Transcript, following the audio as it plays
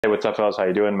Hey, what's up, fellas? How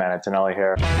you doing, man? Antonelli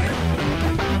here.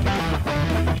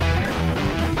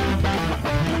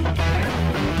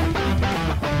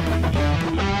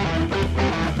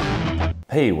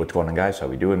 Hey, what's going on, guys? How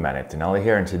we doing? Man, Antonelli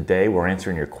here, and today we're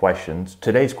answering your questions.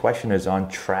 Today's question is on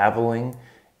traveling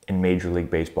in Major League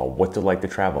Baseball. What's it like to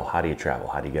travel? How do you travel?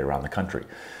 How do you get around the country?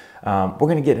 We're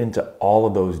going to get into all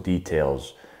of those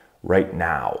details right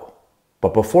now.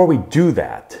 But before we do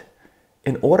that,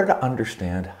 in order to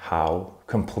understand how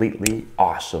completely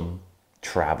awesome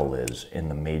travel is in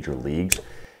the major leagues,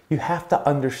 you have to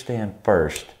understand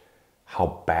first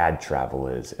how bad travel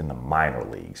is in the minor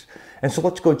leagues. And so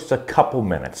let's go just a couple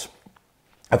minutes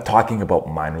of talking about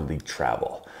minor league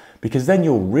travel, because then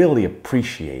you'll really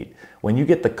appreciate when you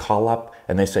get the call up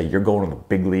and they say you're going to the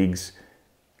big leagues,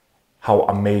 how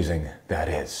amazing that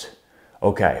is.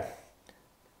 Okay,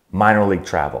 minor league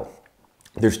travel.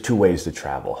 There's two ways to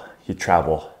travel. You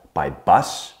travel by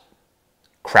bus,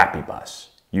 crappy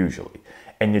bus, usually,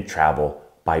 and you travel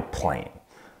by plane.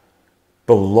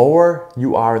 The lower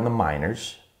you are in the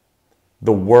minors,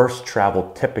 the worse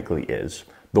travel typically is,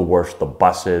 the worse the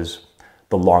bus is,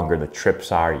 the longer the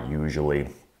trips are usually,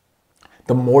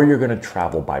 the more you're going to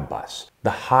travel by bus.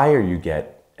 The higher you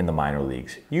get in the minor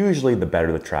leagues, usually the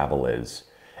better the travel is,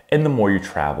 and the more you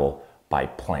travel by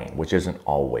plane, which isn't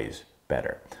always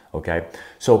better. Okay,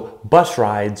 so bus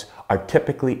rides are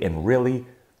typically in really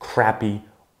crappy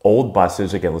old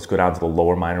buses. Again, let's go down to the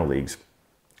lower minor leagues.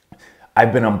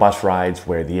 I've been on bus rides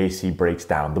where the AC breaks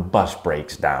down, the bus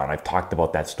breaks down. I've talked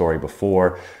about that story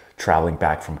before, traveling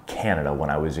back from Canada when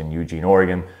I was in Eugene,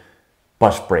 Oregon.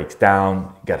 Bus breaks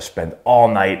down, you gotta spend all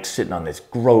night sitting on this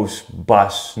gross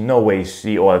bus, no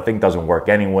AC, or the thing doesn't work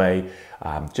anyway.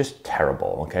 Just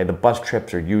terrible, okay? The bus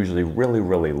trips are usually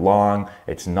really long.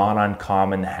 It's not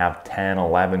uncommon to have 10,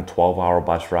 11, 12-hour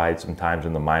bus rides sometimes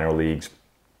in the minor leagues.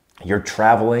 You're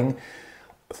traveling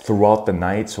throughout the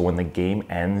night, so when the game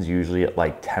ends, usually at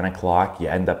like 10 o'clock, you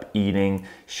end up eating,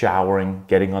 showering,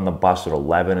 getting on the bus at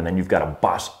 11, and then you've got a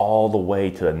bus all the way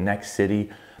to the next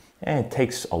city. And it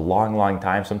takes a long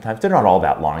time. Sometimes they're not all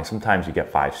that long. Sometimes you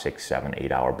get 5, 6, 7,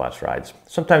 8-hour bus rides.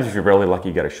 Sometimes if you're really lucky,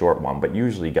 you get a short one, but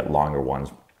usually you get longer ones.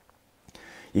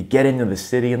 You get into the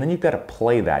city and then you've got to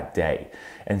play that day.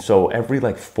 And so every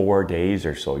like 4 days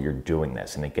or so, you're doing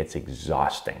this and it gets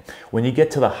exhausting. When you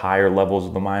get to the higher levels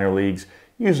of the minor leagues,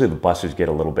 usually the buses get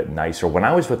a little bit nicer. When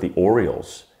I was with the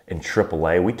Orioles in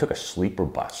AAA, we took a sleeper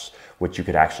bus, which you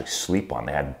could actually sleep on.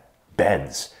 They had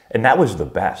beds. And that was the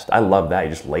best. I love that. You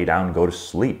just lay down and go to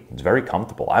sleep. It's very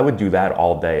comfortable. I would do that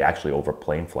all day, actually over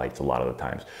plane flights a lot of the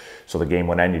times. So the game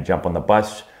would end, you jump on the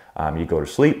bus, you go to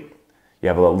sleep, you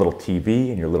have a little TV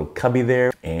and your little cubby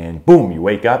there, and boom, you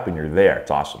wake up and you're there. It's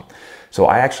awesome. So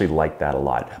I actually like that a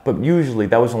lot. But usually,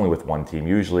 that was only with one team.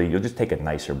 Usually, you'll just take a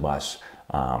nicer bus.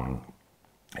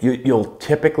 You'll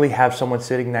typically have someone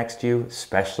sitting next to you,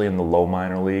 especially in the low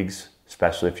minor leagues.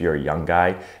 Especially if you're a young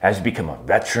guy. As you become a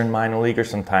veteran minor leaguer,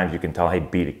 sometimes you can tell, hey,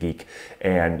 beat it, geek,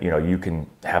 and you can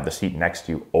have the seat next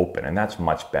to you open, and that's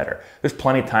much better. There's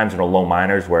plenty of times in the low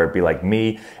minors where it'd be like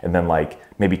me, and then like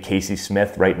maybe Casey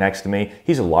Smith right next to me.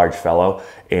 He's a large fellow,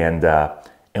 and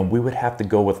we would have to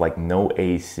go with like no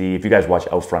AC. If you guys watch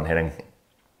Out Front Hitting,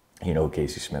 you know who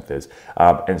Casey Smith is.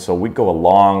 And so we'd go a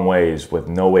long ways with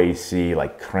no AC,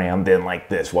 like crammed in like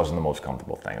this. Wasn't the most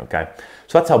comfortable thing, okay?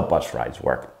 So that's how bus rides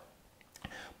work.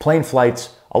 Plane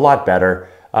flights, a lot better,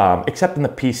 except in the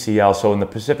PCL. So in the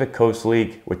Pacific Coast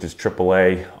League, which is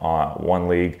AAA, one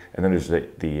league, and then there's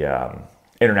the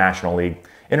International League.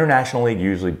 International League,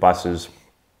 usually buses,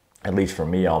 at least for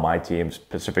me, all my teams,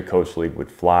 Pacific Coast League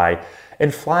would fly.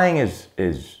 And flying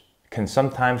can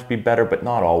sometimes be better, but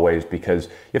not always, because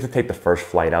you have to take the first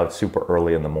flight out super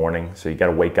early in the morning. So you got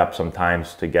to wake up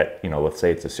sometimes to get, let's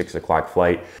say it's a 6 o'clock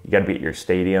flight. You got to be at your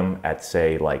stadium at,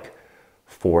 say, like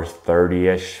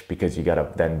 4:30-ish, because you got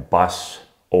to then bus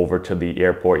over to the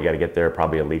airport. You got to get there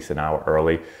probably at least an hour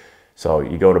early. So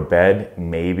you go to bed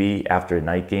maybe after a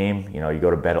night game, you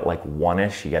go to bed at like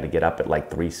 1-ish. You got to get up at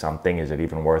like 3 something. Is it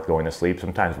even worth going to sleep?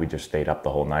 Sometimes we just stayed up the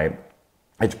whole night.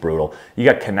 It's brutal. You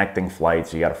got connecting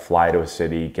flights. You got to fly to a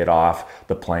city, get off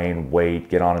the plane, wait,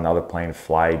 get on another plane,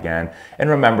 fly again. And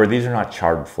remember, these are not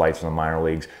chartered flights in the minor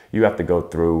leagues. You have to go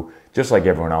through, just like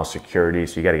everyone else, security.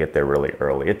 So you got to get there really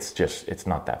early. It's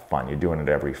not that fun. You're doing it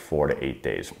every 4 to 8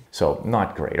 days. So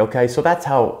not great. Okay, so that's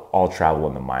how all travel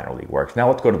in the minor league works. Now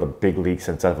let's go to the big league,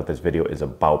 since that's what this video is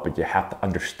about. But you have to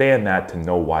understand that to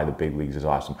know why the big leagues is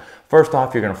awesome. First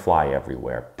off, you're going to fly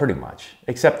everywhere, pretty much.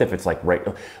 Except if it's like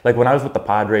like when I was with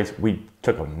the Padres, we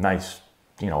took a nice,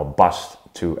 bus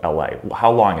to LA.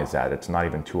 How long is that? It's not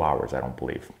even 2 hours, I don't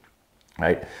believe.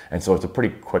 right? And so it's a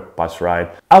pretty quick bus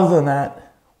ride. Other than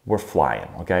that, we're flying,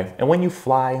 okay? And when you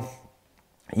fly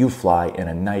in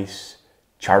a nice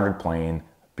chartered plane,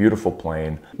 beautiful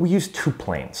plane. We used 2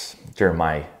 planes during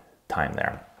my time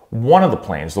there. One of the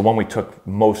planes, the one we took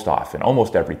most often,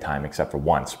 almost every time except for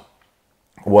once,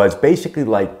 was basically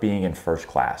like being in first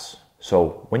class.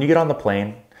 So when you get on the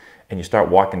plane and you start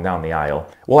walking down the aisle,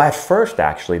 well, at first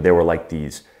actually there were like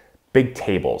these big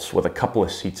tables with a couple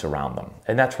of seats around them.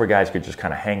 And that's where guys could just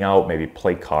kind of hang out, maybe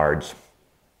play cards.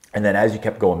 And then as you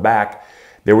kept going back,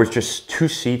 there was just 2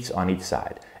 seats on each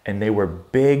side. And they were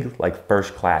big, like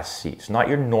first class seats, not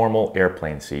your normal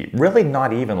airplane seat, really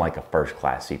not even like a first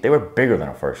class seat. They were bigger than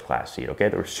a first class seat, okay?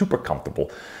 They were super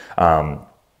comfortable.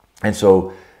 And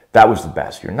so that was the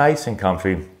best. You're nice and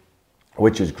comfy,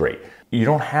 which is great. You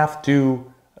don't have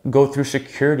to go through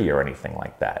security or anything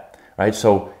like that, right?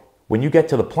 So when you get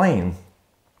to the plane,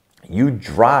 you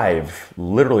drive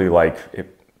literally like,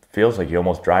 it feels like you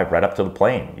almost drive right up to the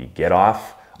plane. You get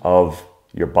off of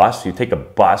your bus, you take a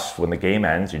bus when the game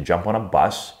ends, you jump on a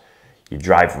bus, you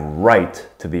drive right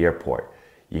to the airport.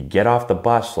 You get off the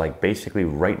bus like basically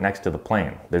right next to the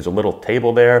plane. There's a little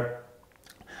table there.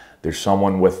 There's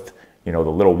someone with, you know, the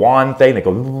little wand thing. They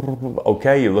go,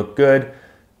 okay, you look good,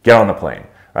 get on the plane,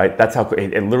 right? That's how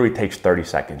it literally takes 30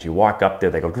 seconds. You walk up there,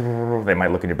 they go, they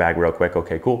might look in your bag real quick,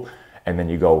 okay, cool. And then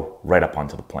you go right up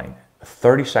onto the plane. A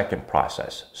 30-second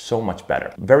process, so much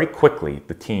better. Very quickly,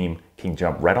 the team can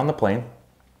jump right on the plane,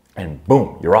 and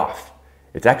boom, you're off.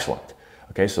 It's excellent.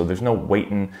 Okay, so there's no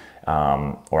waiting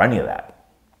or any of that.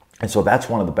 And so that's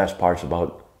one of the best parts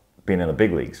about being in the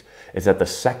big leagues, is that the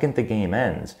second the game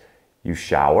ends, you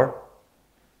shower,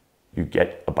 you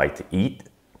get a bite to eat,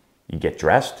 you get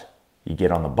dressed, you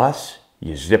get on the bus,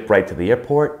 you zip right to the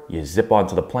airport, you zip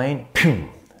onto the plane, pew,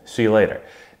 see you later.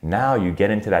 Now you get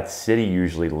into that city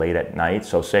usually late at night.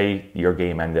 So say your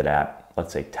game ended at,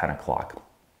 let's say 10 o'clock.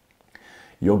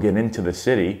 You'll get into the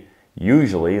city,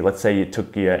 usually, let's say it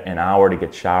took you an hour to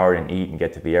get showered and eat and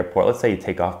get to the airport. Let's say you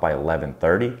take off by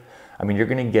 11:30. I mean, you're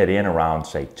gonna get in around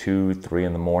say 2, 3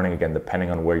 in the morning, again, depending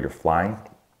on where you're flying.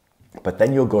 But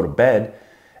then you'll go to bed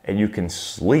and you can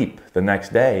sleep the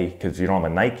next day because you'll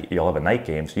have a night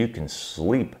game, so you can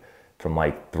sleep from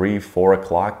like 3, 4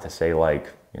 o'clock to say like,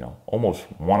 you know, almost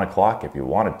 1 o'clock if you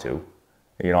wanted to.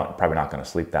 You're probably not going to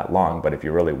sleep that long, but if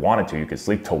you really wanted to, you could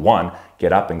sleep till 1,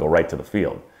 get up and go right to the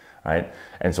field, right?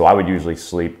 And so I would usually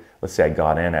sleep, let's say I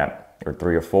got in at or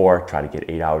 3 or 4, try to get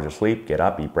 8 hours of sleep, get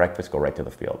up, eat breakfast, go right to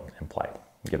the field and play,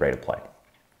 get ready to play,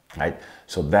 right?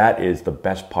 So that is the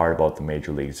best part about the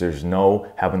major leagues. There's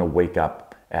no having to wake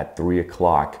up at 3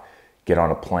 o'clock, get on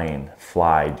a plane,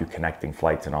 fly, do connecting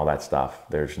flights and all that stuff.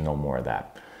 There's no more of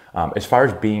that. As far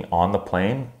as being on the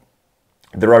plane,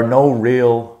 there are no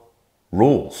real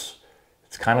rules.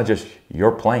 It's kind of just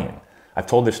your plane. I've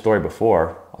told this story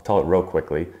before. I'll tell it real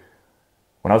quickly.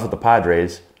 When I was with the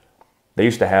Padres, they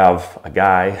used to have a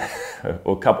guy,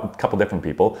 a couple different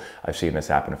people, I've seen this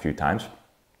happen a few times,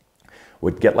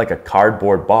 would get like a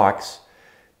cardboard box.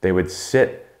 They would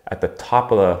sit at the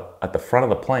front of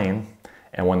the plane,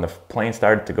 and when the plane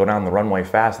started to go down the runway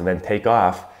fast and then take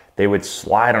off, they would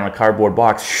slide on a cardboard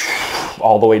box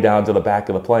all the way down to the back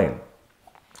of the plane.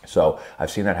 So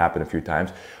I've seen that happen a few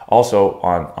times. Also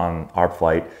on our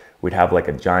flight, we'd have like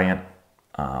a giant,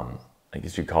 I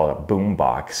guess you'd call it a boom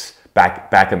box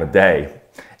back in the day.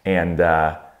 And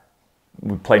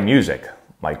we'd play music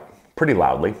like pretty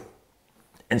loudly.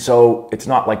 And so it's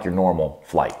not like your normal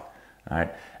flight, all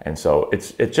right? And so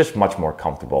it's just much more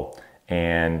comfortable.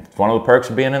 And it's one of the perks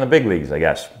of being in the big leagues, I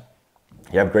guess.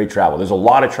 You have great travel. There's a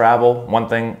lot of travel. One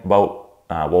thing about,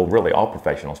 well, really all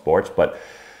professional sports, but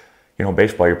you know,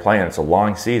 baseball, you're playing, it's a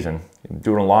long season, you're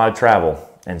doing a lot of travel.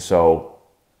 And so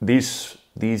these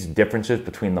differences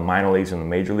between the minor leagues and the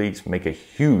major leagues make a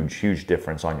huge, huge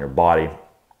difference on your body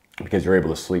because you're able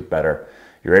to sleep better.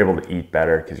 You're able to eat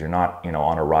better because you're not, you know,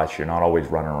 on a rush. You're not always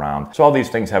running around. So all these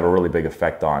things have a really big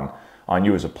effect on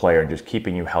you as a player and just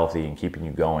keeping you healthy and keeping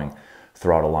you going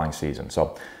throughout a long season.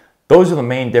 So those are the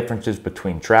main differences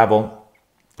between travel.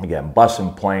 Again, bus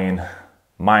and plane,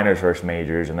 minors versus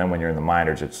majors, and then when you're in the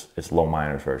minors, it's low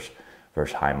minors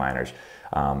versus high minors.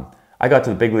 I got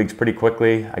to the big leagues pretty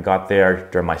quickly. I got there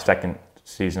during my second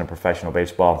season of professional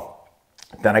baseball.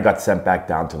 Then I got sent back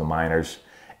down to the minors.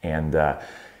 And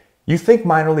you think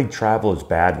minor league travel is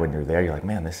bad when you're there. You're like,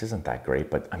 man, this isn't that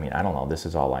great. But I mean, I don't know. This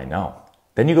is all I know.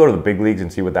 Then you go to the big leagues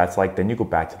and see what that's like. Then you go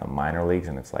back to the minor leagues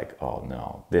and it's like, oh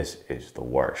no, this is the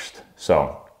worst.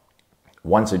 So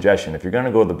one suggestion, if you're going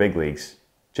to go to the big leagues,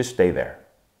 just stay there.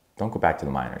 Don't go back to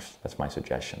the minors. That's my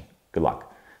suggestion. Good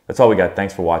luck. That's all we got.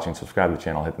 Thanks for watching. Subscribe to the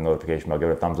channel, hit the notification bell, give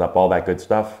it a thumbs up, all that good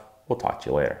stuff. We'll talk to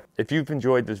you later. If you've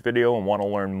enjoyed this video and want to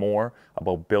learn more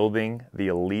about building the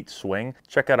elite swing,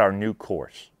 check out our new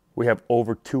course. We have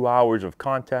over 2 hours of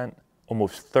content,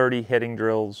 almost 30 hitting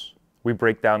drills. We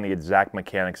break down the exact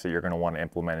mechanics that you're going to want to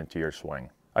implement into your swing.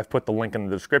 I've put the link in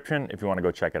the description if you want to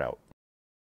go check it out.